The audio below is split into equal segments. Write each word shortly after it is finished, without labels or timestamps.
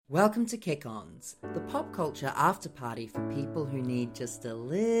Welcome to Kick-Ons, the pop culture after party for people who need just a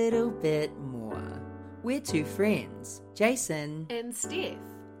little bit more. We're two friends, Jason and Steph,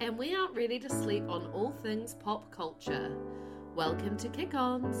 and we aren't ready to sleep on all things pop culture. Welcome to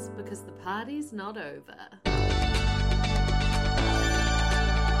Kick-Ons, because the party's not over.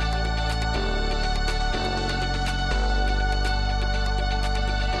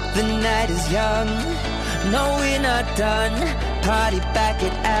 The night is young, no we're not done. Party back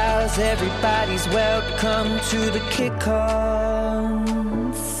at ours, everybody's welcome to the Kick-Ons.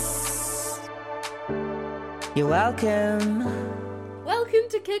 You're welcome. Welcome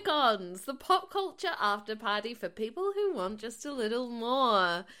to Kick-Ons, the pop culture after party for people who want just a little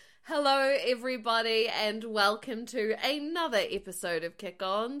more. Hello everybody and welcome to another episode of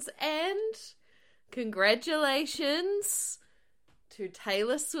Kick-Ons, and congratulations to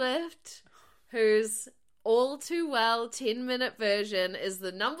Taylor Swift, whose all too well 10-minute version is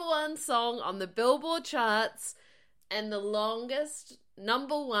the number one song on the Billboard charts and the longest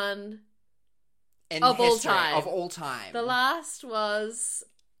number one In of all history, time. Of all time. The last was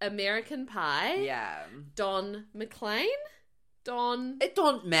American Pie. Yeah. Don McLean? It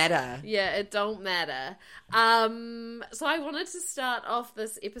don't matter. Yeah, it don't matter. So I wanted to start off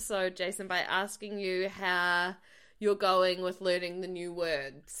this episode, Jason, by asking you how you're going with learning the new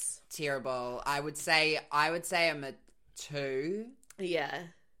words. Terrible. I would say I'm a 2. Yeah.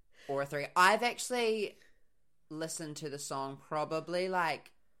 Or a 3. I've actually listened to the song probably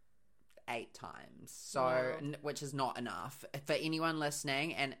like 8 times. So, Wow. Which is not enough. For anyone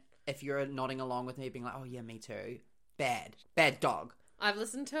listening, and if you're nodding along with me being like, oh yeah, me too. Bad dog. I've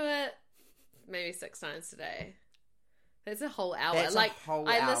listened to it maybe 6 times today. That's a whole hour. That's like a whole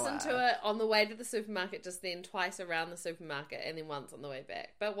I hour. listened to it on the way to the supermarket just then, twice around the supermarket, and then once on the way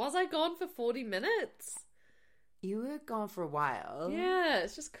back. But was I gone for 40 minutes? You were gone for a while. Yeah,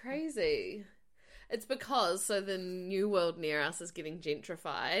 it's just crazy. It's because, so the new world near us is getting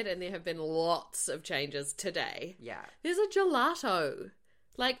gentrified, and there have been lots of changes today. Yeah. There's a gelato.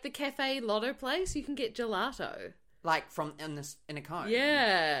 Like the Cafe Lotto place, you can get gelato. Like from in a cone.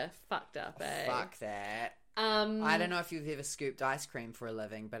 Yeah. Fucked up, eh? Fuck that. I don't know if you've ever scooped ice cream for a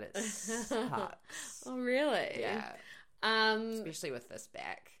living, but it sucks. Oh, really? Yeah. Especially with this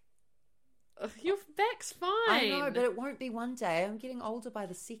back. Your back's fine. I know, but it won't be one day. I'm getting older by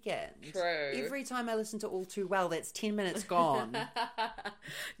the second. True. Every time I listen to All Too Well, that's 10 minutes gone.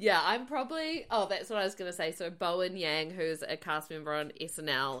 Yeah, I'm probably... Oh, that's what I was going to say. So Bowen Yang, who's a cast member on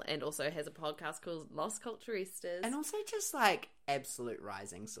SNL and also has a podcast called Los Culturistas. And also just like absolute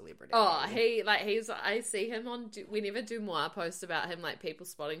rising celebrity. Oh, I see him on... Whenever Dumois posts about him, like people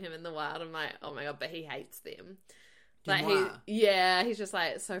spotting him in the wild, I'm like, oh my God, but he hates them. Like he's just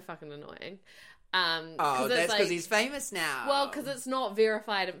like so fucking annoying. That's because he's famous now. Well, because it's not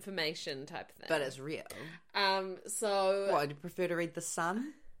verified information type thing, but it's real. So what? Do you prefer to read The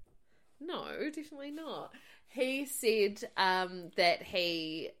Sun? No, definitely not. He said that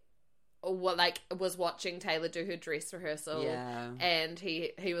he was watching Taylor do her dress rehearsal, and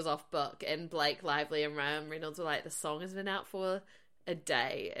he was off book, and Blake Lively and Ryan Reynolds were like, the song has been out for a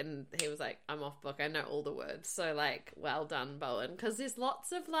day, and he was like, I'm off book, I know all the words. So like, well done, Bowen, because there's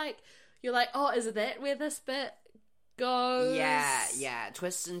lots of like, you're like, oh, is that where this bit goes? Yeah,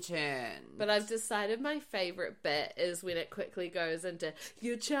 twist and turn. But I've decided my favourite bit is when it quickly goes into,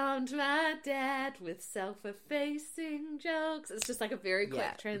 you charmed my dad with self-effacing jokes. It's just like a very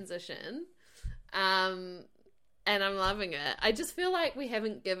quick transition. And I'm loving it. I just feel like we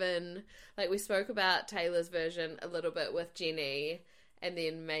haven't given, like we spoke about Taylor's version a little bit with Jenny, and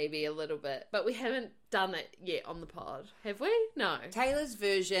then maybe a little bit, but we haven't done it yet on the pod, have we? No. Taylor's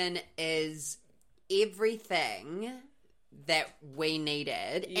version is everything that we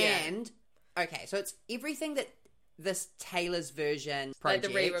needed, and okay, so it's everything that this Taylor's version project,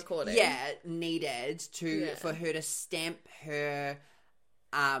 like the re-recording, needed for her to stamp her,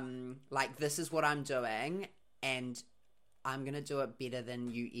 like, this is what I'm doing, and I'm going to do it better than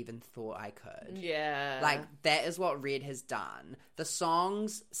you even thought I could. Yeah. Like, that is what Red has done. The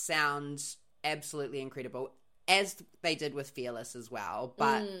songs sound absolutely incredible, as they did with Fearless as well,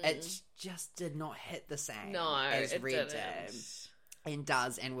 but it just did not hit the same as Red did. And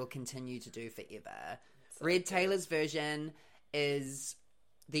does, and will continue to do forever. So Red Taylor's version is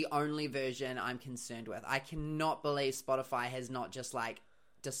the only version I'm concerned with. I cannot believe Spotify has not just, like,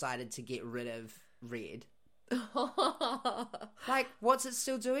 decided to get rid of Red. Like, what's it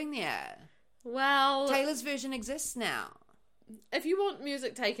still doing there? Well, Taylor's version exists now. If you want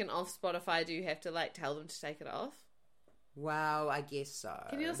music taken off Spotify, do you have to like tell them to take it off? Well, I guess so.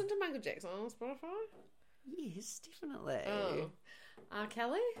 Can you listen to Michael Jackson on Spotify? Yes, definitely. Oh. R.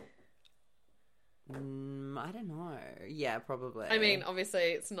 Kelly? I don't know. Yeah, probably. I mean, obviously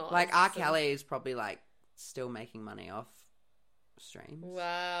it's not. Like, R. Kelly is probably, like, still making money off streams.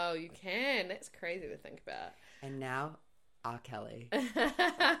 Wow, you can. That's crazy to think about. And now, R. Kelly.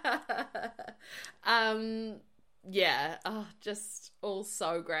 Yeah. Oh, just all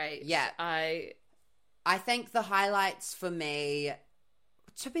so great. Yeah. I think the highlights for me,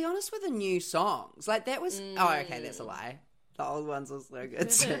 to be honest, were the new songs. Like, that was... Oh, okay, that's a lie. The old ones were so good,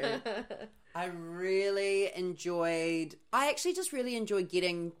 too. I actually just really enjoyed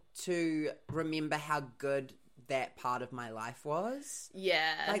getting to remember how good that part of my life was.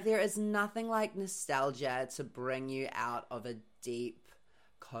 Yeah. Like, there is nothing like nostalgia to bring you out of a deep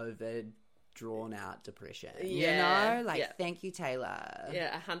COVID drawn out depression. Yeah. You know? Like, thank you, Taylor.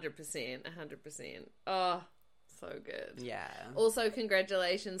 Yeah, 100%. Oh, so good. Yeah. Also,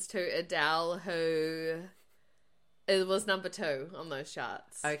 congratulations to Adele, who was number 2 on those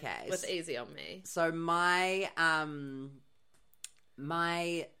charts. Okay. With Easy on Me. So my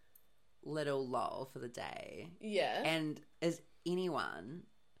little lol for the day. Yeah. And is anyone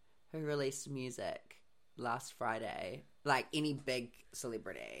who released music last Friday, like any big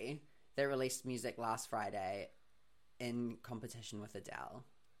celebrity that released music last Friday, in competition with Adele?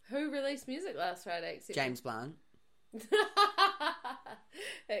 Who released music last Friday? James Blunt.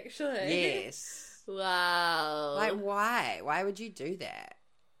 Actually? Yes. Wow. Like, why? Why would you do that?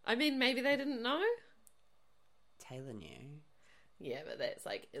 I mean, maybe they didn't know. Taylor knew. Yeah, but that's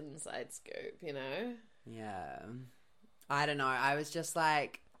like inside scoop, you know? Yeah. I don't know. I was just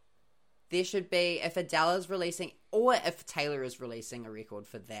like, there should be, if Adele is releasing, or if Taylor is releasing a record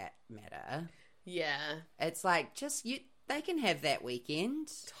for that matter. Yeah. It's like, just, they can have that weekend.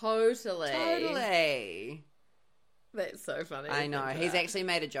 Totally. That's so funny. I know. He's actually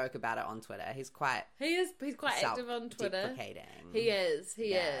made a joke about it on Twitter. He's quite active on Twitter. He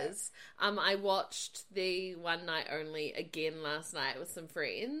is. I watched the One Night Only again last night with some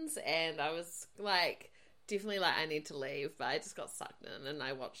friends, and I was like, definitely like, I need to leave, but I just got sucked in and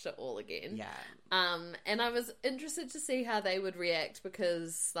I watched it all again. Yeah. And I was interested to see how they would react,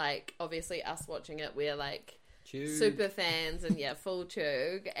 because like, obviously us watching it, we're like super fans and full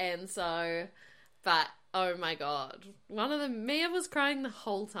chug. And so, but oh my God, one of them, Mia was crying the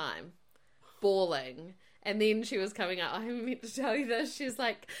whole time, bawling. And then she was coming up, I meant to tell you this, she's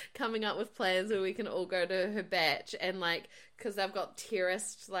like coming up with plans where we can all go to her batch, and like, because they've got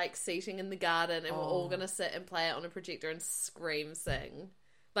terraced like seating in the garden, and we're all going to sit and play it on a projector and sing.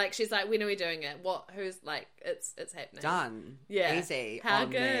 Like, she's like, when are we doing it? Who's like, it's happening. Done. Yeah. Easy. How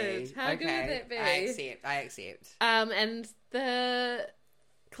good. Me. How good would that be? I accept. And the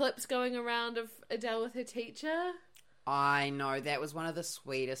clips going around of Adele with her teacher. I know, that was one of the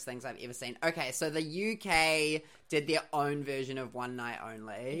sweetest things I've ever seen. Okay, so the UK did their own version of One Night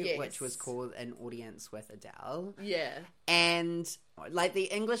Only, which was called An Audience with Adele. Yeah. And, like, the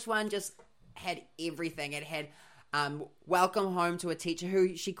English one just had everything. It had Welcome Home to a Teacher,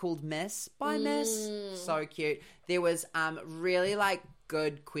 who she called Miss by Miss. So cute. There was really, like,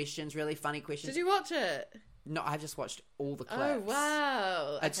 good questions, really funny questions. Did you watch it? No, I just watched all the clips. Oh,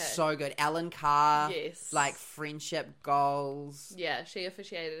 wow. It's so good. Alan Carr. Yes. Like, friendship goals. Yeah, she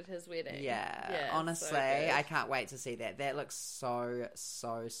officiated his wedding. Yeah. Honestly, so I can't wait to see that. That looks so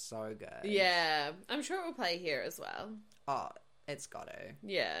good. Yeah. I'm sure it will play here as well. Oh, it's got to.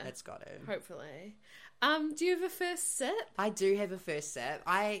 Yeah. It's got to. Hopefully. Do you have a first sip? I do have a first sip.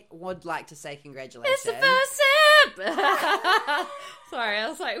 I would like to say congratulations. It's the first sip! Sorry, I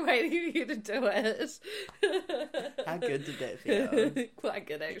was like waiting for you to do it. How good did that feel? Quite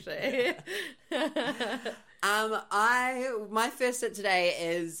good, actually. My first sip today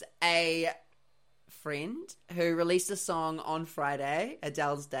is a friend who released a song on Friday,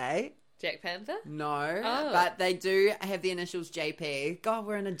 Adele's Day. Jack Panther? No, but they do have the initials JP. God,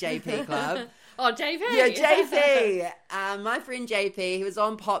 we're in a JP club. Oh, JP! Yeah, JP. My friend JP, he was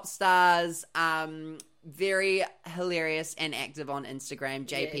on Popstars, very hilarious and active on Instagram.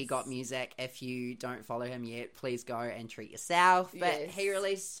 JP Got Music. If you don't follow him yet, please go and treat yourself. But he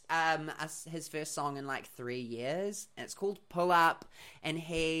released his first song in like 3 years. And it's called Pull Up. And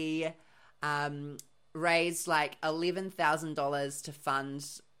he raised like $11,000 to fund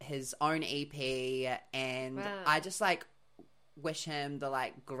his own EP. And I just like wish him the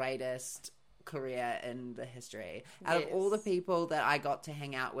like greatest career in the history. Out of all the people that I got to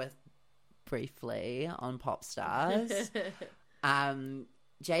hang out with briefly on Popstars,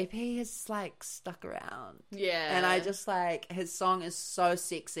 JP has like stuck around. Yeah. And I just like, his song is so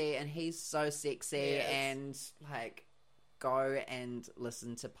sexy and he's so sexy, and like, go and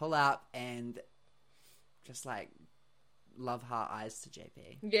listen to Pull Up and just like love heart eyes to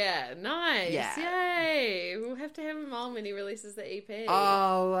JP. Yeah, nice. Yeah. Yay. We'll have to have him on when he releases the EP.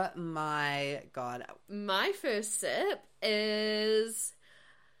 Oh my God. My first sip is...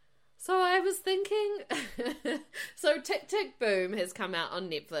 So I was thinking... So Tick Tick Boom has come out on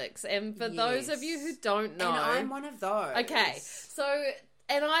Netflix. And for those of you who don't know... And I'm one of those. Okay. So...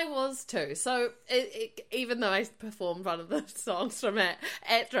 And I was too. So even though I performed one of the songs from it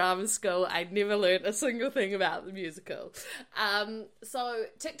at drama school, I never learned a single thing about the musical. So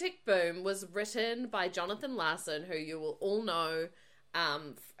Tick Tick Boom was written by Jonathan Larson, who you will all know,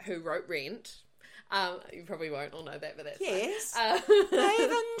 who wrote Rent. You probably won't all know that, but that's yes.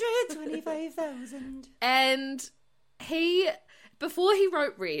 525,000. And before he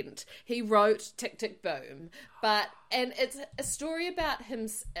wrote Rent, he wrote Tick Tick Boom. And it's a story about him.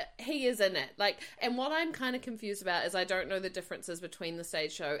 He is in it. And what I'm kind of confused about is I don't know the differences between the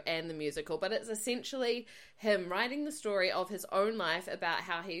stage show and the musical, but it's essentially him writing the story of his own life about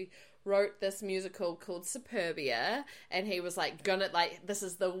how he wrote this musical called Superbia, and he was this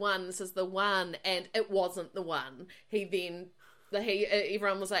is the one, and it wasn't the one.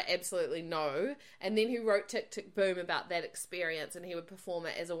 Everyone was absolutely no. And then he wrote Tick Tick Boom about that experience, and he would perform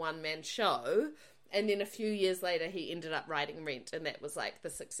it as a one-man show. And then a few years later, he ended up writing Rent, and that was the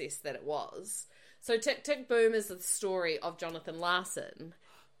success that it was. So Tick Tick Boom is the story of Jonathan Larson.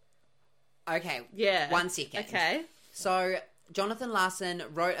 Okay. Yeah. 1 second. Okay. So Jonathan Larson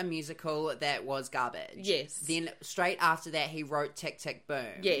wrote a musical that was garbage. Yes. Then straight after that, he wrote Tick Tick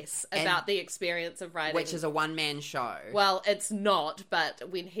Boom. Yes, about the experience of writing. Which is a one-man show. Well, it's not,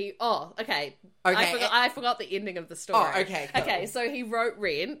 but when he... Oh, okay. I forgot the ending of the story. Oh, okay, cool. Okay, so he wrote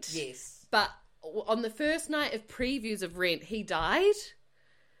Rent. Yes. But on the first night of previews of Rent, he died.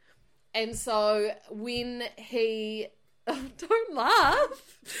 And so when he... Oh, don't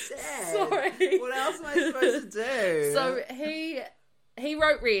laugh. Sad. Sorry. What else am I supposed to do? So he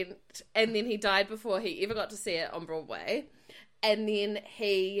wrote Rent, and then he died before he ever got to see it on Broadway. And then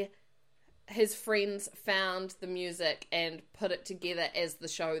his friends found the music and put it together as the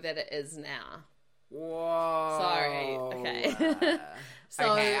show that it is now. Whoa. Sorry. Okay.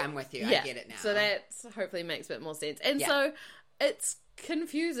 Okay, I'm with you. Yeah, I get it now. So that hopefully makes a bit more sense. And so it's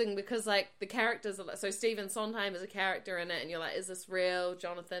confusing because the characters are so Stephen Sondheim is a character in it, and you're like, is this real?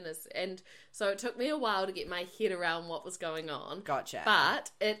 Jonathan is, and so it took me a while to get my head around what was going on. Gotcha.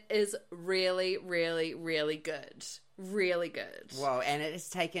 But it is really, really, really good. Really good. Whoa, and it has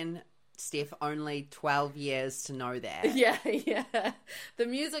taken Steph only 12 years to know that. Yeah. The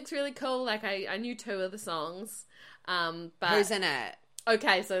music's really cool. I knew 2 of the songs. But who's in it?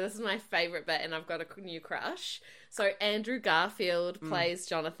 Okay, so this is my favourite bit, and I've got a new crush. So Andrew Garfield plays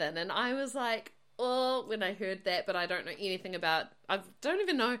Jonathan, and I was like, oh, when I heard that, but I don't know anything about... I don't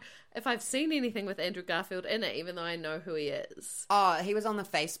even know if I've seen anything with Andrew Garfield in it, even though I know who he is. Oh, he was on the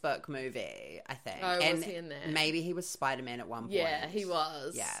Facebook movie, I think. Oh, was he in there? Maybe he was Spider-Man at one point. Yeah, he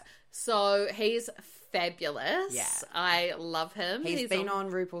was. Yeah. So he's fabulous. Yeah. I love him. He's been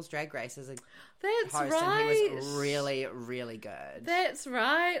on RuPaul's Drag Race as a That's host, right. and he was really, really good. That's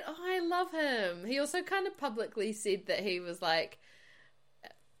right. Oh, I love him. He also kind of publicly said that he was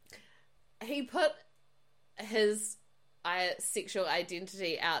he put his sexual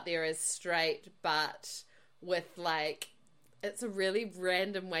identity out there as straight, but with it's a really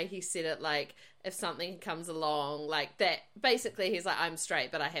random way he said it, if something comes along like that, basically he's like, I'm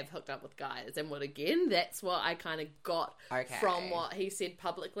straight, but I have hooked up with guys. And that's what I kind of got from what he said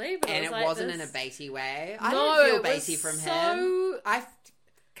publicly. But and it wasn't in a baity way. I No, don't feel it was baity from so... him. I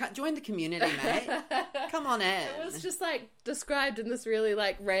joined the community, mate. Come on in. It was just described in this really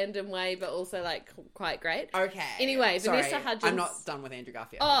random way, but also quite great. Okay. Anyway, Sorry, Vanessa Hudgens. I'm not done with Andrew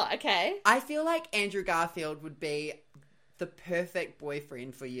Garfield. Oh, okay. I feel like Andrew Garfield would be the perfect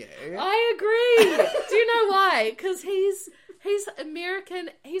boyfriend for you. I agree. Do you know why? Because he's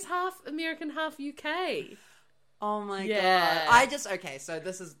American. He's half American, half UK. Oh my god! Okay. So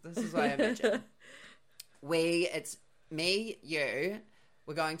this is what I imagine. It's me, you.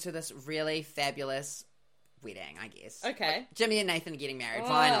 We're going to this really fabulous wedding, I guess. Okay. Jimmy and Nathan are getting married.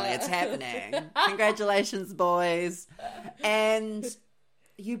 Finally, it's happening. Congratulations, boys! And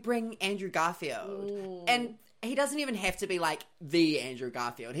you bring Andrew Garfield, Ooh. and he doesn't even have to be the Andrew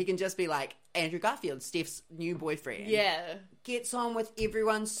Garfield. He can just be Andrew Garfield, Steph's new boyfriend. Yeah. Gets on with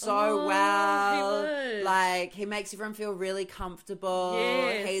everyone so well. He would. He makes everyone feel really comfortable.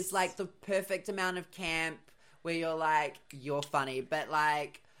 Yes. He's the perfect amount of camp where you're you're funny, but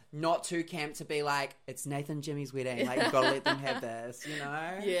not too camp to be it's Nathan Jimmy's wedding. You've got to let them have this, you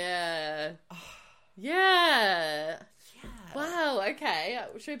know? Yeah. Yeah. Yeah. Wow, okay.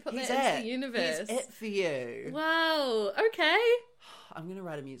 Should we put that into the universe? He's it for you. Wow, okay. I'm going to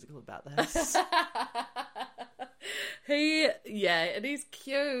write a musical about this. And he's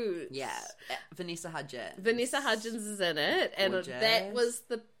cute. Yeah. Vanessa Hudgens. Vanessa Hudgens is in it. Gorgeous. And that was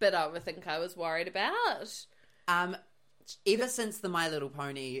the bit I think I was worried about. Ever since the My Little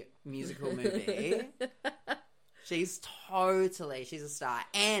Pony musical movie, she's a star.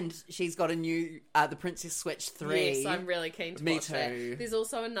 And she's got a new, The Princess Switch 3. Yes, I'm really keen to watch that. Me too. There's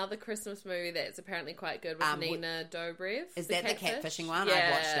also another Christmas movie that's apparently quite good with Nina Dobrev. Is that the catfishing one? Yeah.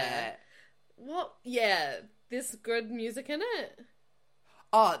 I've watched it. What? Yeah. There's good music in it.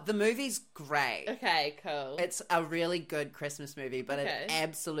 Oh, the movie's great. Okay, cool. It's a really good Christmas movie, but it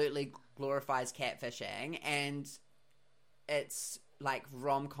absolutely glorifies catfishing, and it's like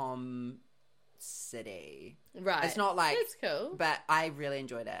rom-com city. Right. It's not like... That's cool. But I really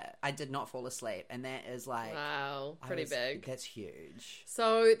enjoyed it. I did not fall asleep, and that is like... Wow, pretty big. That's huge.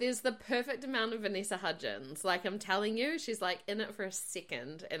 So there's the perfect amount of Vanessa Hudgens. Like, I'm telling you, she's like in it for a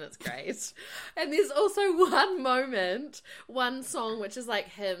second, and it's great. And there's also one song, which is like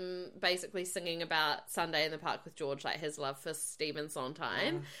him basically singing about Sunday in the Park with George, like his love for Stephen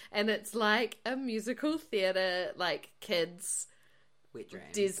Sondheim. And it's like a musical theatre, like kids... Wet dream.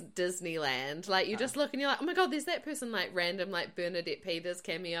 Disneyland. Like, you just look and you're like, oh my god, there's that person, like random, like Bernadette Peters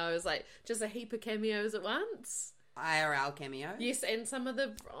cameos, like just a heap of cameos at once. IRL cameo. Yes, and some of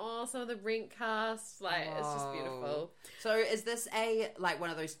the Rent cast, like it's just beautiful. So is this one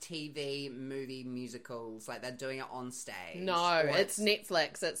of those TV movie musicals? Like they're doing it on stage? No, it's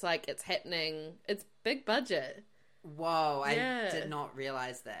Netflix. It's like it's happening. It's big budget. Whoa, I did not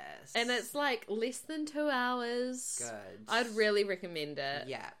realize this. And it's like less than 2 hours. Good. I'd really recommend it.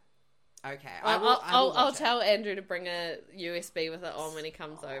 Yeah. Okay. I'll tell Andrew to bring a USB with it on when he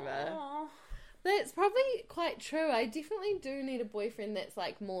comes over. That's probably quite true. I definitely do need a boyfriend that's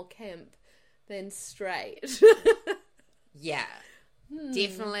like more camp than straight. Yeah.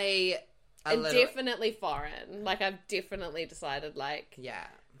 Definitely definitely foreign. Like I've definitely decided like yeah.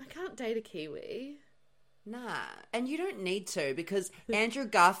 I can't date a Kiwi. Nah, and you don't need to because Andrew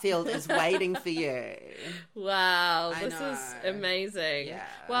Garfield is waiting for you. Wow, this is amazing. Yeah.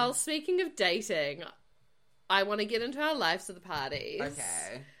 Well, speaking of dating, I want to get into our lives of the parties.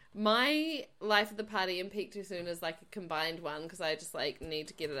 Okay. My life of the party and Peak Too Soon is like a combined one because I just like need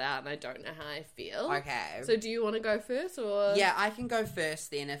to get it out and I don't know how I feel. Okay. So do you want to go first or? Yeah, I can go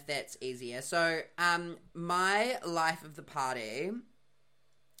first then if that's easier. So, my life of the party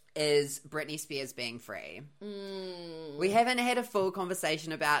is Britney Spears being free. We haven't had a full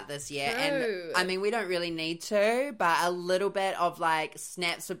conversation about this yet. True. And I mean, we don't really need to, but a little bit of like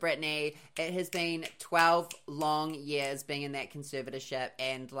snaps for Britney. It has been 12 long years being in that conservatorship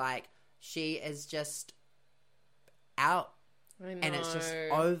and like she is just out. I know. And it's just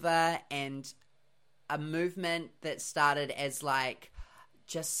over, and a movement that started as like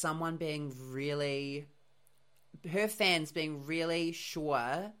just someone being really, her fans being really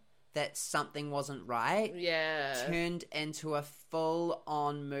sure that something wasn't right, turned into a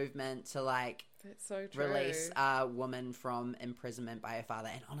full-on movement to like that's so true. Release a woman from imprisonment by her father.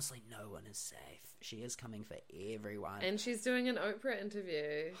 And honestly, no one is safe. She is coming for everyone. And she's doing an Oprah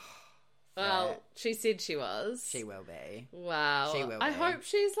interview. Well, she said she was. She will be. Wow. She will be. I hope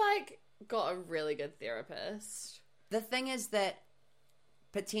she's like got a really good therapist. The thing is that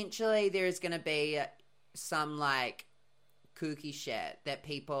potentially there is going to be some like kooky shit that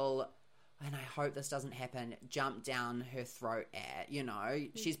people, and I hope this doesn't happen, jump down her throat at. You know,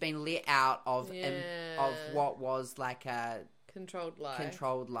 she's been let out of what was like a controlled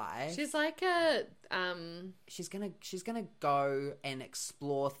life. She's like a she's gonna go and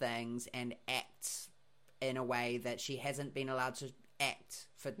explore things and act in a way that she hasn't been allowed to act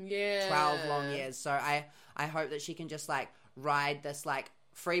for 12 long years. So I hope that she can just like ride this like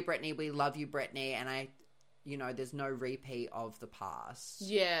free Britney, we love you Britney, and there's no repeat of the past.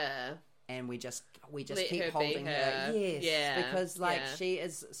 Yeah. And we just keep holding her. Yes. Yeah. Because she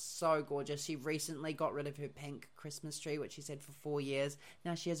is so gorgeous. She recently got rid of her pink Christmas tree, which she's had for 4 years.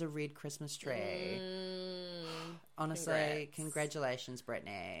 Now she has a red Christmas tree. Honestly, congratulations,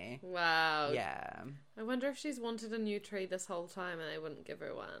 Britney. Wow. Yeah. I wonder if she's wanted a new tree this whole time and they wouldn't give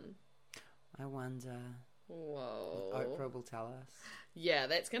her one. I wonder. Whoa. Oprah will tell us. Yeah,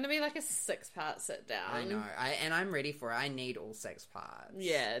 that's going to be like a 6-part sit down. I know. I'm ready for it. I need all 6 parts.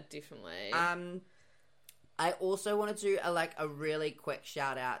 Yeah, definitely. I also want to do a really quick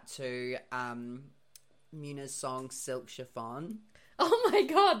shout out to Muna's song Silk Chiffon. Oh my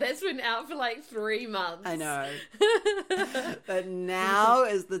god, that's been out for like 3 months. I know. But now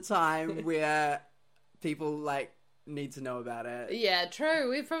is the time where people like need to know about it. Yeah, true.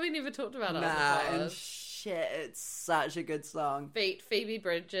 We've probably never talked about it. And shit, it's such a good song. Beat Phoebe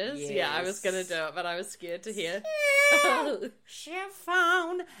Bridgers. Yes. Yeah, I was gonna do it, but I was scared to hear.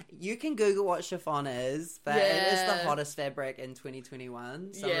 Chiffon. You can Google what chiffon is, but it is the hottest fabric in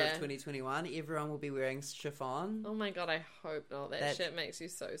 2021. Summer of 2021. Everyone will be wearing chiffon. Oh my god, I hope not. That shit makes you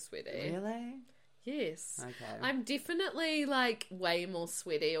so sweaty. Really? Yes. Okay. I'm definitely like way more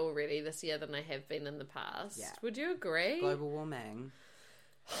sweaty already this year than I have been in the past. Yeah. Would you agree? Global warming.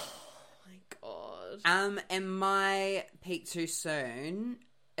 Oh my god. And my peak too soon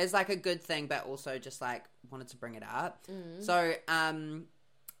is like a good thing, but also just like wanted to bring it up. So,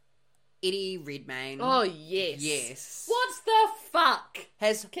 Eddie Redmayne. Oh, yes. Yes. What the fuck?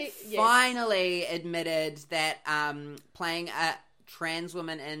 Has finally admitted that playing a trans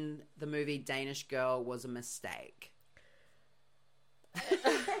woman in the movie Danish Girl was a mistake.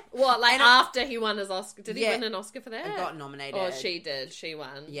 What, like after he won his Oscar? Did he win an Oscar for that? It got nominated. Oh, she did. She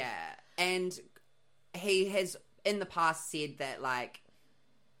won. Yeah. And he has in the past said that like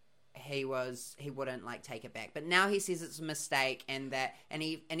he wouldn't like take it back. But now he says it's a mistake and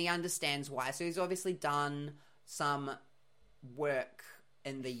he understands why. So he's obviously done some work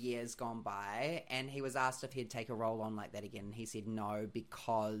in the years gone by, and he was asked if he'd take a role on like that again, and he said no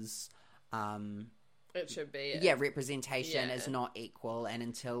because it should be representation is not equal, and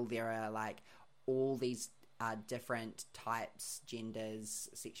until there are like all these different types, genders,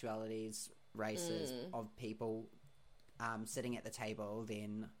 sexualities, races of people sitting at the table,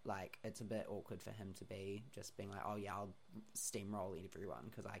 then like it's a bit awkward for him to be just being like, oh yeah, I'll steamroll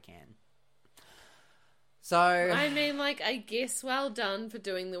everyone because I can. So I mean, like, I guess well done for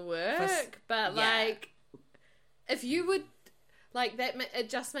doing the work, but like, if you would like that, it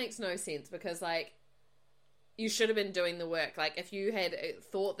just makes no sense because like you should have been doing the work. Like, if you had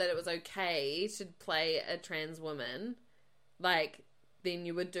thought that it was okay to play a trans woman, like, then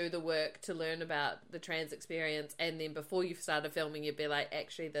you would do the work to learn about the trans experience, and then before you started filming, you'd be like,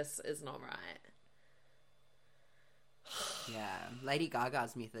 actually, this is not right. Yeah, Lady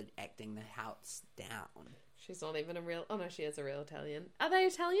Gaga's method acting the house down. She's not even a real... Oh, no, she is a real Italian. Are they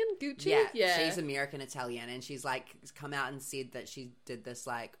Italian? Gucci? Yeah, she's American-Italian, and she's, like, come out and said that she did this,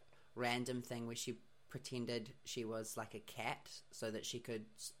 like, random thing where she pretended she was, like, a cat so that she could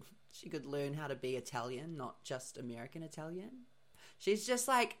learn how to be Italian, not just American-Italian. She's just,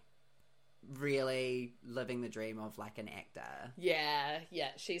 like, really living the dream of, like, an actor. Yeah,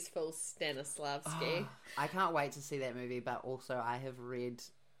 she's full Stanislavski. Oh, I can't wait to see that movie, but also I have read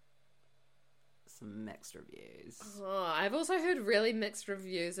some mixed reviews. Oh, I've also heard really mixed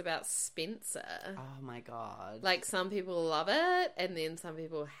reviews about Spencer. Oh my god. Like, some people love it, and then some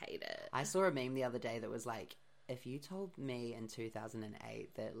people hate it. I saw a meme the other day that was like, if you told me in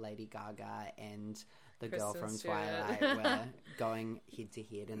 2008 that Lady Gaga and the girl from Twilight were going head to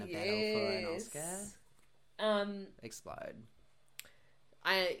head in a battle for an Oscar, explode.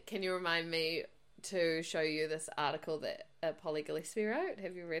 Can you remind me to show you this article that Polly Gillespie wrote?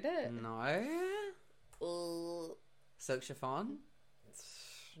 Have you read it? No. Silk chiffon?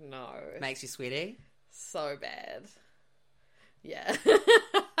 No. Makes you sweaty? So bad. Yeah.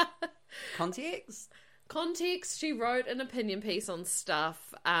 Context, she wrote an opinion piece on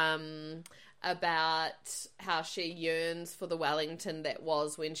stuff about how she yearns for the Wellington that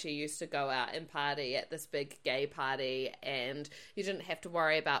was when she used to go out and party at this big gay party, and you didn't have to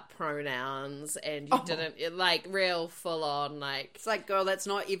worry about pronouns, and you didn't, like, real full on, like... It's like, girl, that's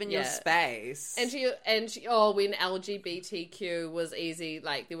not even your space. And she, when LGBTQ was easy,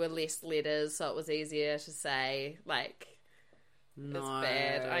 like, there were less letters, so it was easier to say, like... No. It's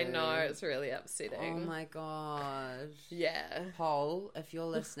bad. I know. It's really upsetting. Oh my god. Yeah. Paul, if you're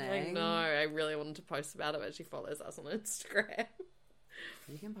listening. I know. I really wanted to post about it, but she follows us on Instagram.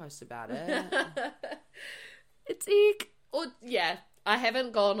 You can post about it. It's eek. Or, yeah. I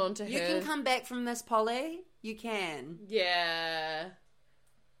haven't gone on to her. You can come back from this, Polly. You can. Yeah.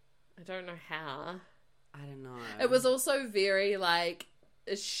 I don't know how. I don't know. It was also very, like,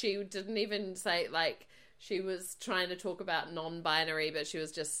 she didn't even say, like... She was trying to talk about non-binary, but she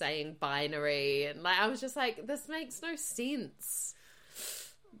was just saying binary. And like, I was just like, this makes no sense.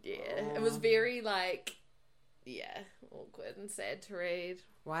 Yeah. It was very like, awkward and sad to read.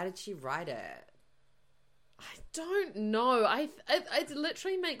 Why did she write it? I don't know. It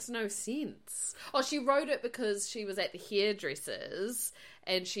literally makes no sense. Oh, she wrote it because she was at the hairdressers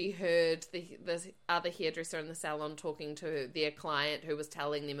and she heard the other hairdresser in the salon talking to their client who was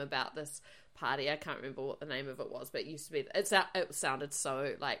telling them about this party. I can't remember what the name of it was, but it used to be... It sounded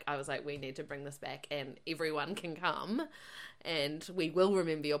so... Like, I was like, we need to bring this back and everyone can come and we will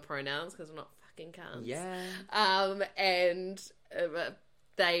remember your pronouns because we're not fucking cunts. Yeah. And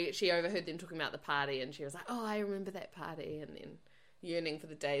she overheard them talking about the party, and she was like, oh, I remember that party, and then yearning for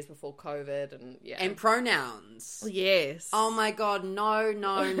the days before COVID, and yeah. And pronouns. Yes. Oh my God, no.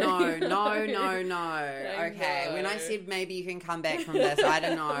 Okay, when I said maybe you can come back from this, I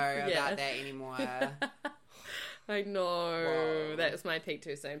don't know about that anymore. I know. Whoa. That was my peak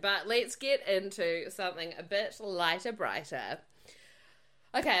too soon. But let's get into something a bit lighter, brighter.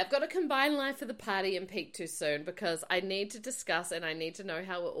 Okay, I've got to combine Life for the Party and Peak Too Soon because I need to discuss and I need to know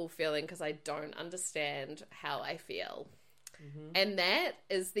how we're all feeling because I don't understand how I feel. Mm-hmm. And that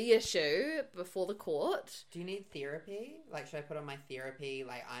is the issue before the court. Do you need therapy? Like, should I put on my therapy,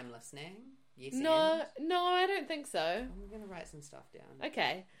 like, I'm listening? Yes. No, I don't think so. I'm going to write some stuff down.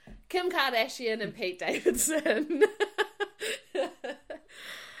 Okay. Kim Kardashian and Pete Davidson.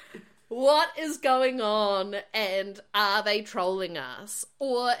 What is going on, and are they trolling us,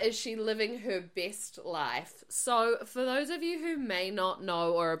 or is she living her best life? So, for those of you who may not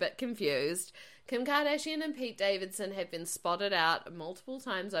know or are a bit confused, Kim Kardashian and Pete Davidson have been spotted out multiple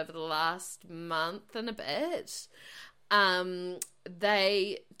times over the last month and a bit.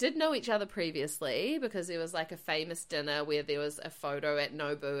 They did know each other previously because there was like a famous dinner where there was a photo at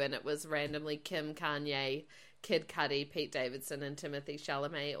Nobu and it was randomly Kim, Kanye, Kid Cudi, Pete Davidson and Timothée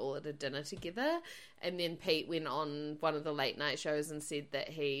Chalamet all at a dinner together. And then Pete went on one of the late night shows and said that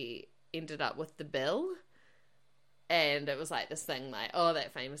he ended up with the bill. And it was like this thing like, oh,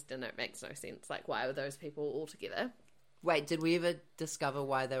 that famous dinner, it makes no sense. Like, why were those people all together? Wait, did we ever discover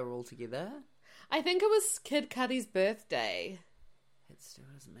why they were all together? I think it was Kid Cudi's birthday. It still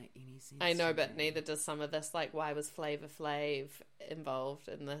doesn't make any sense. I know, but neither does some of this. Like, why was Flavor Flav involved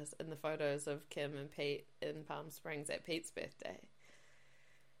in the photos of Kim and Pete in Palm Springs at Pete's birthday?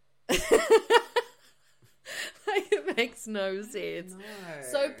 Like, it makes no sense. No.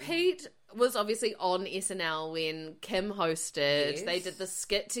 So Pete was obviously on SNL when Kim hosted. Yes. They did the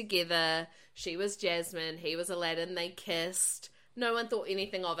skit together. She was Jasmine. He was Aladdin. They kissed. No one thought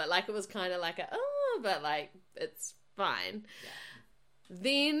anything of it. Like, it was kind of like but like, it's fine. Yeah.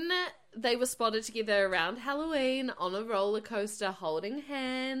 Then they were spotted together around Halloween on a roller coaster holding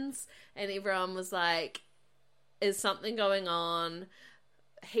hands, and everyone was like, is something going on?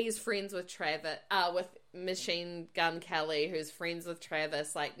 He's friends with Travis, with Machine Gun Kelly, who's friends with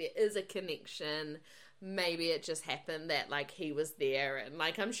Travis. Like, there is a connection. Maybe it just happened that, like, he was there. And,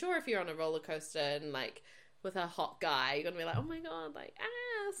 like, I'm sure if you're on a roller coaster and, like, with a hot guy, you're going to be like, oh my God, like,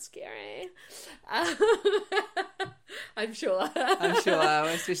 scary. I'm sure,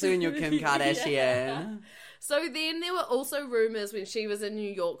 especially when you're Kim Kardashian. Yeah. So then there were also rumours when she was in New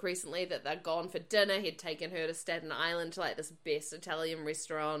York recently that they'd gone for dinner. He'd taken her to Staten Island to, like, this best Italian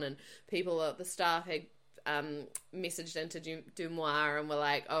restaurant, and people at the staff had messaged into Dumois and were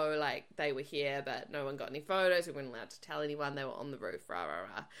like, oh, like, they were here, but no one got any photos. We weren't allowed to tell anyone. They were on the roof, rah, rah,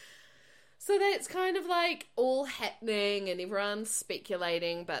 rah. So that's kind of like all happening and everyone's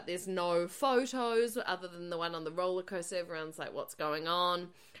speculating, but there's no photos other than the one on the roller coaster. Everyone's like, what's going on?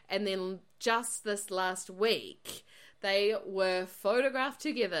 And then just this last week, they were photographed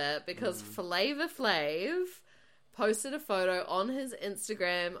together because Flavor Flav posted a photo on his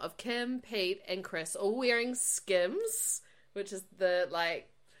Instagram of Kim, Pete, and Chris all wearing Skims, which is the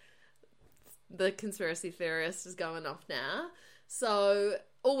conspiracy theorist is going off now. So,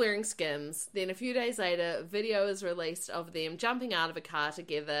 all wearing Skims. Then a few days later, a video is released of them jumping out of a car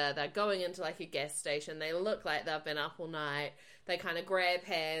together. They're going into like a gas station. They look like they've been up all night. They kind of grab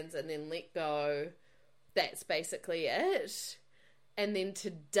hands and then let go. That's basically it. And then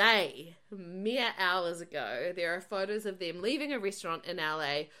today, mere hours ago, there are photos of them leaving a restaurant in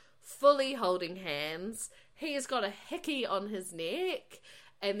LA, fully holding hands. He has got a hickey on his neck.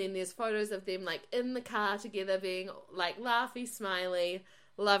 And then there's photos of them like in the car together being like laughy, smiley,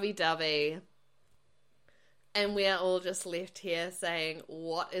 lovey-dovey. And we're all just left here saying,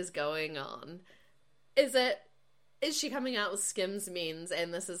 what is going on? Is she coming out with Skims Men's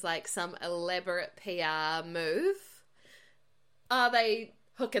and this is like some elaborate PR move? Are they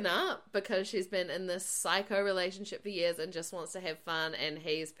hooking up because she's been in this psycho relationship for years and just wants to have fun and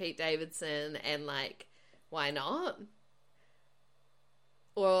he's Pete Davidson and like, why not?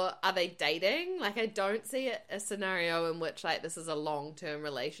 Or are they dating? Like, I don't see a scenario in which, like, this is a long-term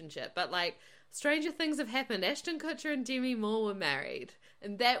relationship. But, like, stranger things have happened. Ashton Kutcher and Demi Moore were married.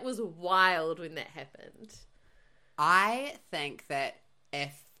 And that was wild when that happened. I think that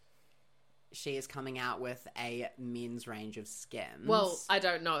if she is coming out with a men's range of Skims... Well, I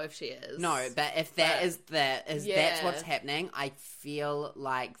don't know if she is. No, but if that's what's happening, I feel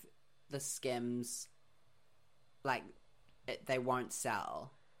like the Skims, like... they won't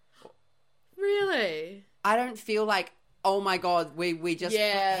sell. Really? I don't feel like, oh my God, we just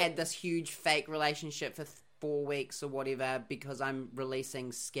had this huge fake relationship for 4 weeks or whatever because I'm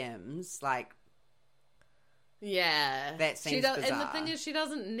releasing Skims. Like, yeah. That seems bizarre. And the thing is, she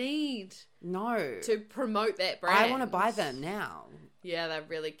doesn't need to promote that brand. I want to buy them now. Yeah, they're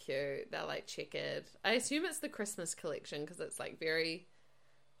really cute. They're like checkered. I assume it's the Christmas collection because it's like very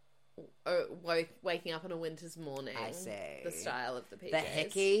waking up on a winter's morning. I see. The style of the PJs. The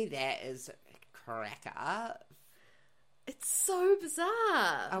hickey, that is cracker. It's so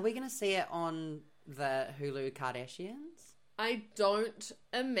bizarre. Are we going to see it on the Hulu Kardashians? I don't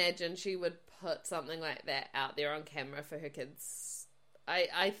imagine she would put something like that out there on camera for her kids.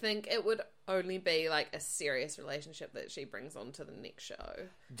 I think it would only be like a serious relationship that she brings onto the next show.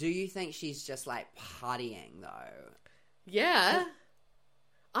 Do you think she's just like partying though? Yeah.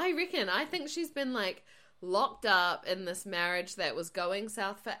 I reckon. I think she's been like locked up in this marriage that was going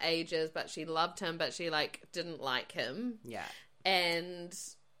south for ages, but she loved him, but she like didn't like him. Yeah. And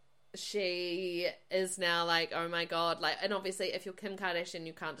she is now like, oh my God, like, and obviously if you're Kim Kardashian,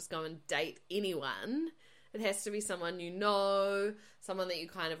 you can't just go and date anyone. It has to be someone you know, someone that you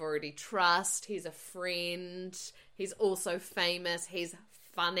kind of already trust. He's a friend. He's also famous. He's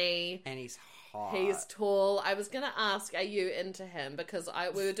funny. And he's hot. He's tall. I was going to ask, are you into him? Because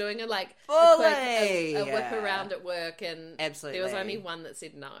we were doing a whip around at work, and absolutely, there was only one that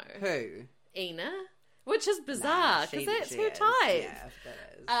said no. Who? Ina. Which is bizarre, because that's her type. Yeah,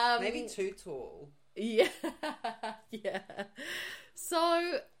 that is. Maybe too tall. Yeah. Yeah.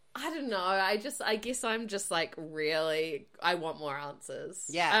 So, I don't know. I guess I'm just like really, I want more answers.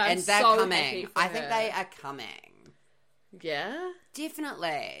 Yeah, and they're coming. I think they are coming. Yeah?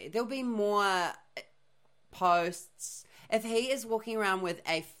 Definitely. There'll be more posts. If he is walking around with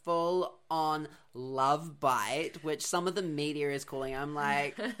a full-on love bite, which some of the media is calling, I'm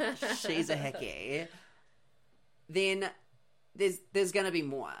like, she's a hickey, then there's going to be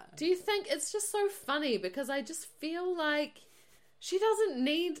more. Do you think it's just so funny? Because I just feel like she doesn't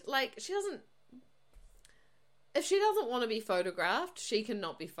need, like, if she doesn't want to be photographed, she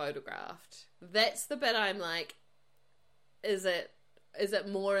cannot be photographed. That's the bit I'm like, is it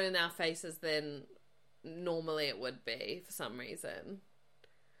more in our faces than normally it would be for some reason?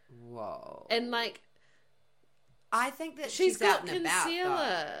 Whoa. And like, I think that she's got out and concealer.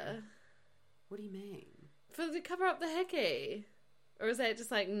 About, what do you mean? To cover up the hickey. Or is that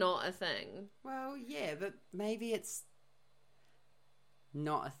just like not a thing? Well, yeah, but maybe it's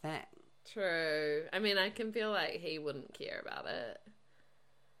not a thing. True. I mean, I can feel like he wouldn't care about it.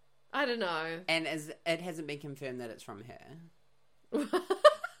 I don't know. And it hasn't been confirmed that it's from her.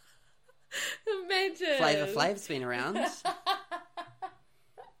 Imagine. Flavor Flav's been around.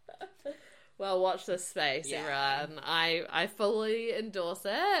 Well, watch this space, everyone. I fully endorse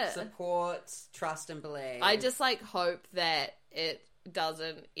it. Support, trust and believe. I just like hope that it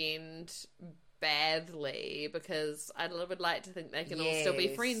doesn't end badly, because I would like to think they can all still be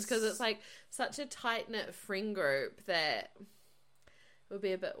friends, because it's like such a tight-knit friend group that it would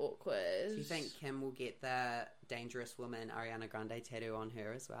be a bit awkward. Do you think Kim will get the Dangerous Woman Ariana Grande tattoo on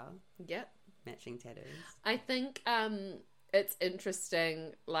her as well? Yep. Matching tattoos. I think it's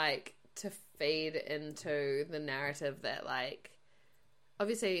interesting, like, to feed into the narrative that, like,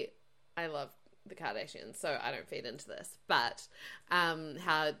 obviously I love the Kardashians, so I don't feed into this, but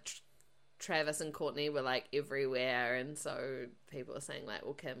how Travis and Kourtney were like everywhere, and so people are saying like,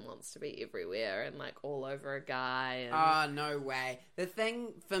 well, Kim wants to be everywhere and like all over a guy. And... Oh, no way. The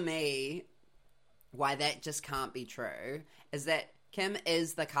thing for me, why that just can't be true, is that Kim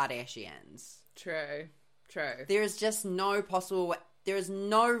is the Kardashians. True. There is just no possible... There is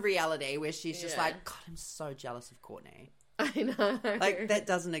no reality where she's just like, God, I'm so jealous of Kourtney. I know. Like, that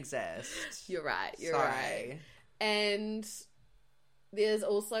doesn't exist. You're right. You're Sorry. right. And there's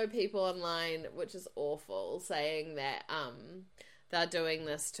also people online, which is awful, saying that they're doing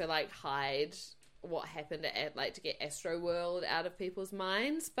this to like hide what happened at like to get Astroworld out of people's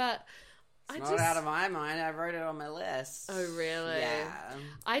minds, but it's not out of my mind. I wrote it on my list. Oh, really? Yeah.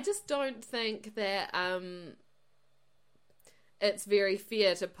 I just don't think that it's very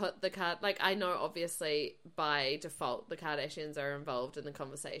fair to put the like, I know obviously by default the Kardashians are involved in the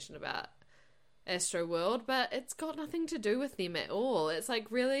conversation about Astroworld, but it's got nothing to do with them at all. It's like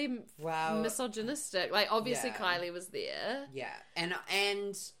really misogynistic. Like, obviously Kylie was there. Yeah. And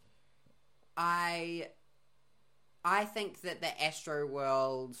I think that the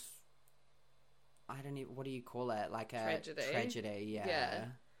Astroworld, I don't even, what do you call it? Like a tragedy, yeah.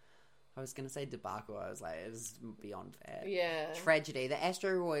 I was going to say debacle. I was like, it's beyond that. Yeah. Tragedy. The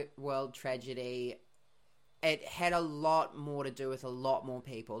Astroworld tragedy it had a lot more to do with a lot more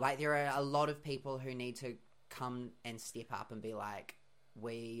people. Like, there are a lot of people who need to come and step up and be like,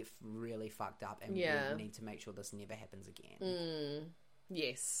 we've really fucked up and we need to make sure this never happens again.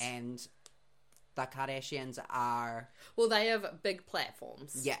 Yes. And the Kardashians are... Well, they have big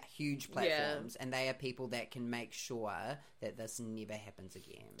platforms. Yeah, huge platforms. And they are people that can make sure that this never happens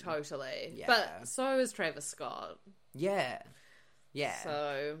again. Totally. Yeah. But so is Travis Scott. Yeah. Yeah.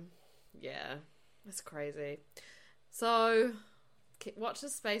 So, yeah. It's crazy. So... watch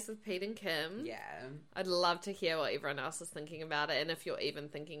this space with Pete and Kim. Yeah. I'd love to hear what everyone else is thinking about it, and if you're even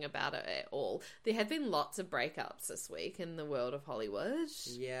thinking about it at all. There have been lots of breakups this week in the world of Hollywood.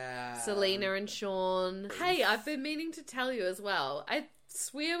 Yeah. Selena and Sean. Hey, I've been meaning to tell you as well. I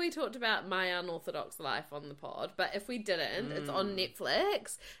swear we talked about My Unorthodox Life on the pod, but if we didn't, it's on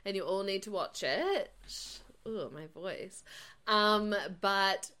Netflix, and you all need to watch it. Ooh, my voice.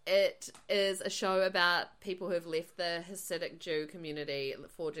 But it is a show about people who have left the Hasidic Jew community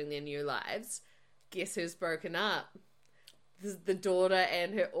forging their new lives. Guess who's broken up? The daughter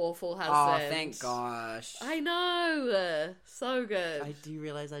and her awful husband. Oh, thank gosh. I know. So good. Do you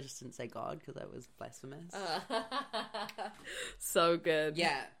realise I just didn't say God because that was blasphemous? So good.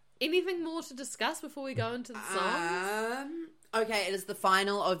 Yeah. Anything more to discuss before we go into the songs? Okay, it is the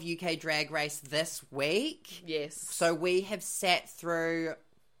final of UK Drag Race this week. Yes. So we have sat through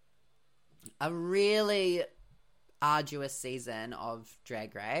a really arduous season of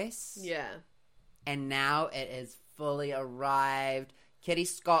Drag Race. Yeah. And now it is fully arrived. Kitty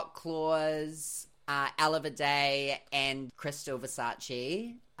Scott Claus, Ella Vidae, and Crystal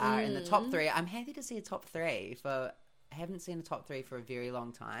Versace are in the top 3. I'm happy to see a top 3 I haven't seen a top 3 for a very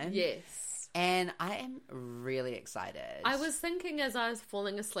long time. Yes. And I am really excited. I was thinking as I was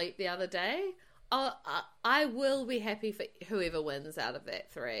falling asleep the other day, I will be happy for whoever wins out of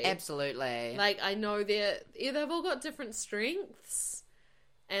that 3. Absolutely. Like, I know they've all got different strengths.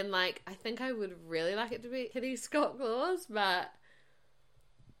 And, like, I think I would really like it to be Kitty Scott Claus, but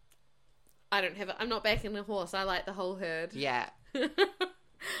I don't have it. I'm not backing the horse. I like the whole herd. Yeah.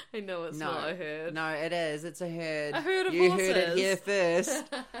 I know it's not a herd. No, it is. It's a herd. A herd of horses. You horses. heard it here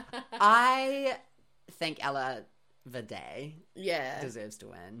first. I think Ella Vidae deserves to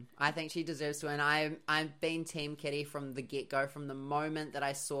win. I think she deserves to win. I've been Team Kitty from the get-go. From the moment that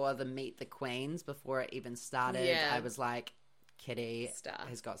I saw the Meet the Queens before it even started, I was like, Kitty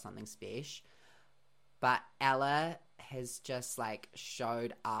has got something special. But Ella has just, like,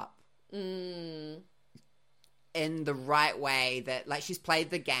 showed up in the right way that, like, she's played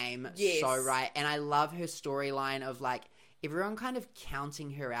the game so right. And I love her storyline of, like, everyone kind of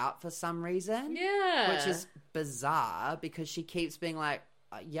counting her out for some reason. Yeah. Which is bizarre because she keeps being like,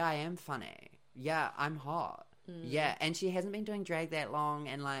 yeah, I am funny. Yeah, I'm hot. Yeah. And she hasn't been doing drag that long.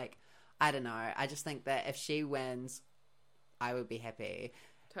 And, like, I don't know. I just think that if she wins, I would be happy.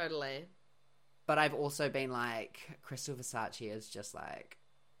 Totally. But I've also been like, Crystal Versace is just like,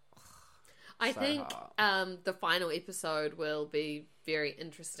 I think the final episode will be very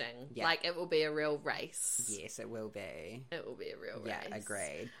interesting. Yeah. Like, it will be a real race. Yes, it will be. It will be a real race. Yeah,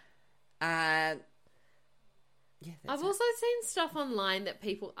 agreed. I've also seen stuff online that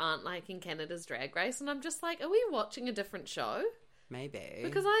people aren't liking Canada's Drag Race, and I'm just like, are we watching a different show? Maybe.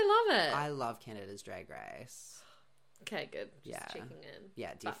 Because I love it. I love Canada's Drag Race. Okay, good. Just checking in.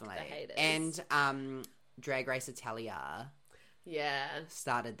 Yeah, definitely. Fuck the haters. And Drag Race Italia. Yeah.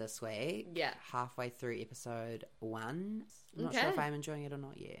 Started this week. Yeah. Halfway through episode 1. I'm not sure if I'm enjoying it or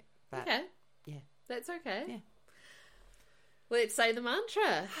not yet. But okay. Yeah. That's okay. Yeah. Let's say the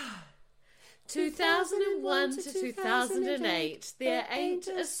mantra. 2001 to 2008, there ain't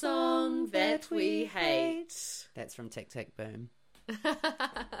a song that we hate. That's from Tick Tick Boom.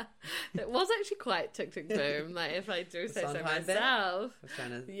 It was actually quite Tick Tick Boom, like, if I do say so myself.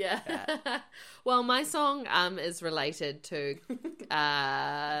 Well, my song is related to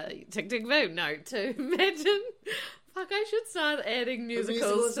Tick Tick Boom. No, to Imagine. Fuck, I should start adding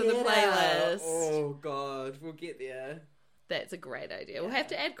musicals to the playlist. Oh god, we'll get there. That's a great idea. Yeah. We'll have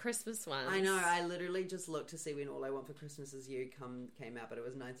to add Christmas ones. I know. I literally just looked to see when All I Want for Christmas Is You came out, but it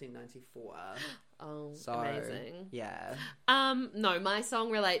was 1994. Oh, so, amazing. Yeah. No, my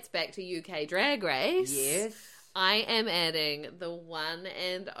song relates back to UK Drag Race. Yes. I am adding the one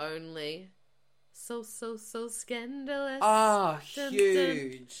and only So Scandalous. Oh, dun,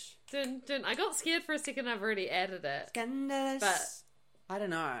 huge. Dun, dun. I got scared for a second. I've already added it. Scandalous. But I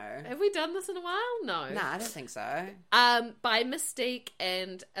don't know. Have we done this in a while? No. No, I don't think so. By Mystique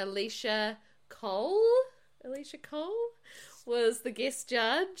and Alicia Cole. Alicia Cole was the guest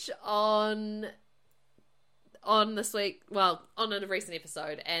judge on on this week, well, on a recent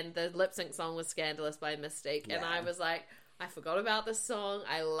episode, and the lip sync song was Scandalous by Mystique, and I was like, I forgot about this song.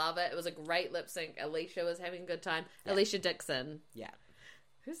 I love it. It was a great lip sync. Alicia was having a good time. Yeah. Alicia Dixon. Yeah.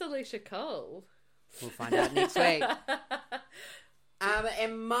 Who's Alicia Cole? We'll find out next week.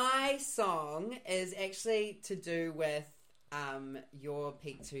 And my song is actually to do with your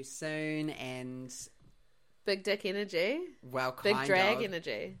peak too soon and Big Dick Energy. Well, Big Drag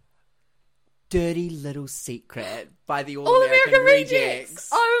Energy. Dirty Little Secret by the All American Rejects.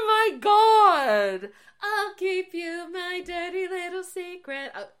 Oh my god! I'll keep you my dirty little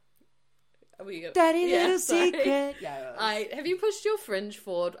secret. Dirty little secret. Yeah, have you pushed your fringe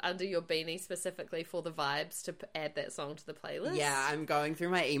forward under your beanie specifically for the vibes to add that song to the playlist? Yeah, I'm going through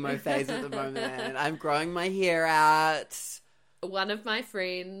my emo phase at the moment. I'm growing my hair out. One of my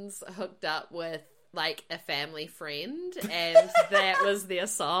friends hooked up with like a family friend, and that was their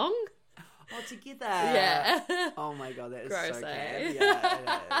song. All together. Yeah. Oh my god, that is gross, so eh? good. Yeah,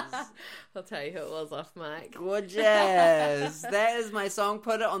 it is. I'll tell you who it was off mic. Gorgeous. That is my song.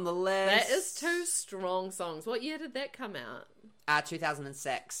 Put it on the list. That is 2 strong songs. What year did that come out?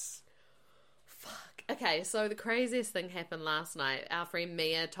 2006. Fuck. Okay, so the craziest thing happened last night. Our friend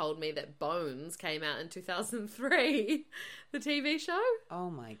Mia told me that Bones came out in 2003, the TV show. Oh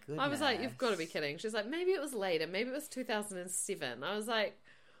my goodness. I was like, you've got to be kidding. She's like, maybe it was later. Maybe it was 2007. I was like,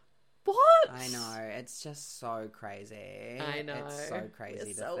 what? I know. It's just so crazy. I know. It's so crazy.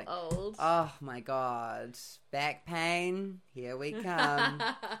 We're so think. old. Oh my god. Back pain. Here we come.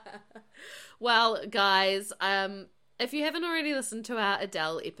 Well, guys, if you haven't already listened to our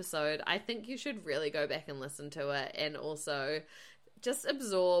Adele episode, I think you should really go back and listen to it, and also just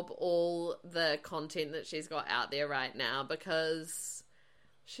absorb all the content that she's got out there right now, because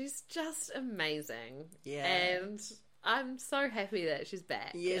she's just amazing. Yeah. And I'm so happy that she's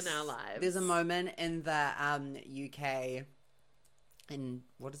back in our lives. There's a moment in the UK, in,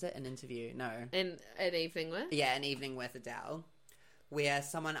 what is it, an interview? No. In An Evening With? Yeah, An Evening With Adele, where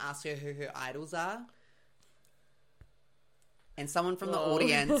someone asks her who her idols are. And someone from the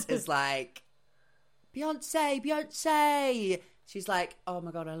audience is like, Beyonce. She's like, oh my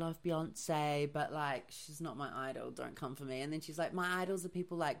god, I love Beyonce, but like, she's not my idol. Don't come for me. And then she's like, my idols are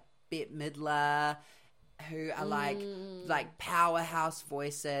people like Bette Midler, who are like powerhouse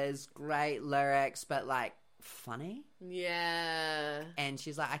voices, great lyrics, but like funny. Yeah. And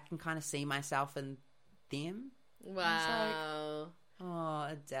she's like, I can kind of see myself in them. Wow. Like, oh,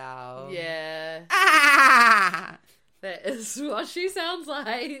 Adele. Yeah. Ah! That is what she sounds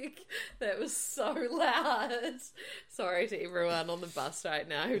like. That was so loud. Sorry to everyone on the bus right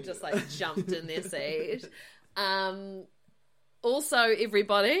now who just like jumped in their seat. Also,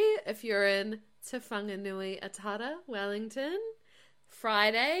 everybody, if you're in Te Whanganui Atara, Wellington,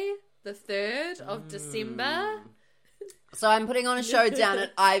 Friday, the 3rd of December. So I'm putting on a show down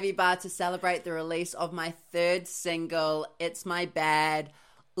at Ivy Bar to celebrate the release of my 3rd single, It's My Bad.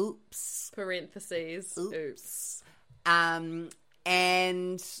 Oops. Parentheses. Oops. And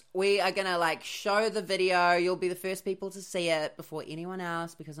we are gonna like show the video. You'll be the first people to see it before anyone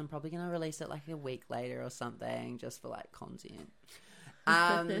else, because I'm probably gonna release it like a week later or something, just for like content.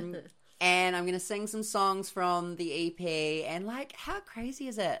 And I'm gonna sing some songs from the EP. And like, how crazy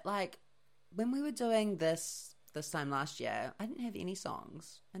is it? Like, when we were doing this time last year, I didn't have any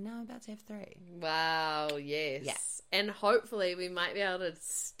songs, and now I'm about to have 3. Wow, yes. Yeah. And hopefully we might be able to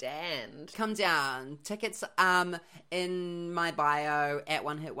stand. Come down. Tickets in my bio at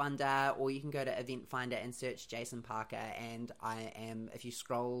One Hit Wonder, or you can go to Event Finder and search Jason Parker, and I am, if you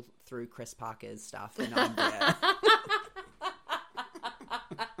scroll through Chris Parker's stuff, then I'm there.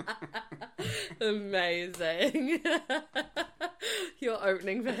 Amazing. You're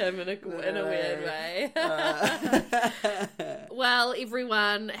opening for him in a weird way. Well,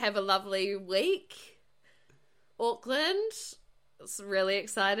 everyone, have a lovely week. Auckland, really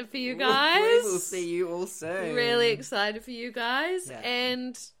excited for you guys. We will see you all soon. Really excited for you guys. Yeah.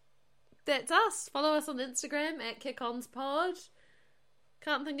 And that's us. Follow us on Instagram at KickOnsPod.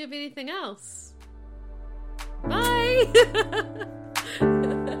 Can't think of anything else. Bye.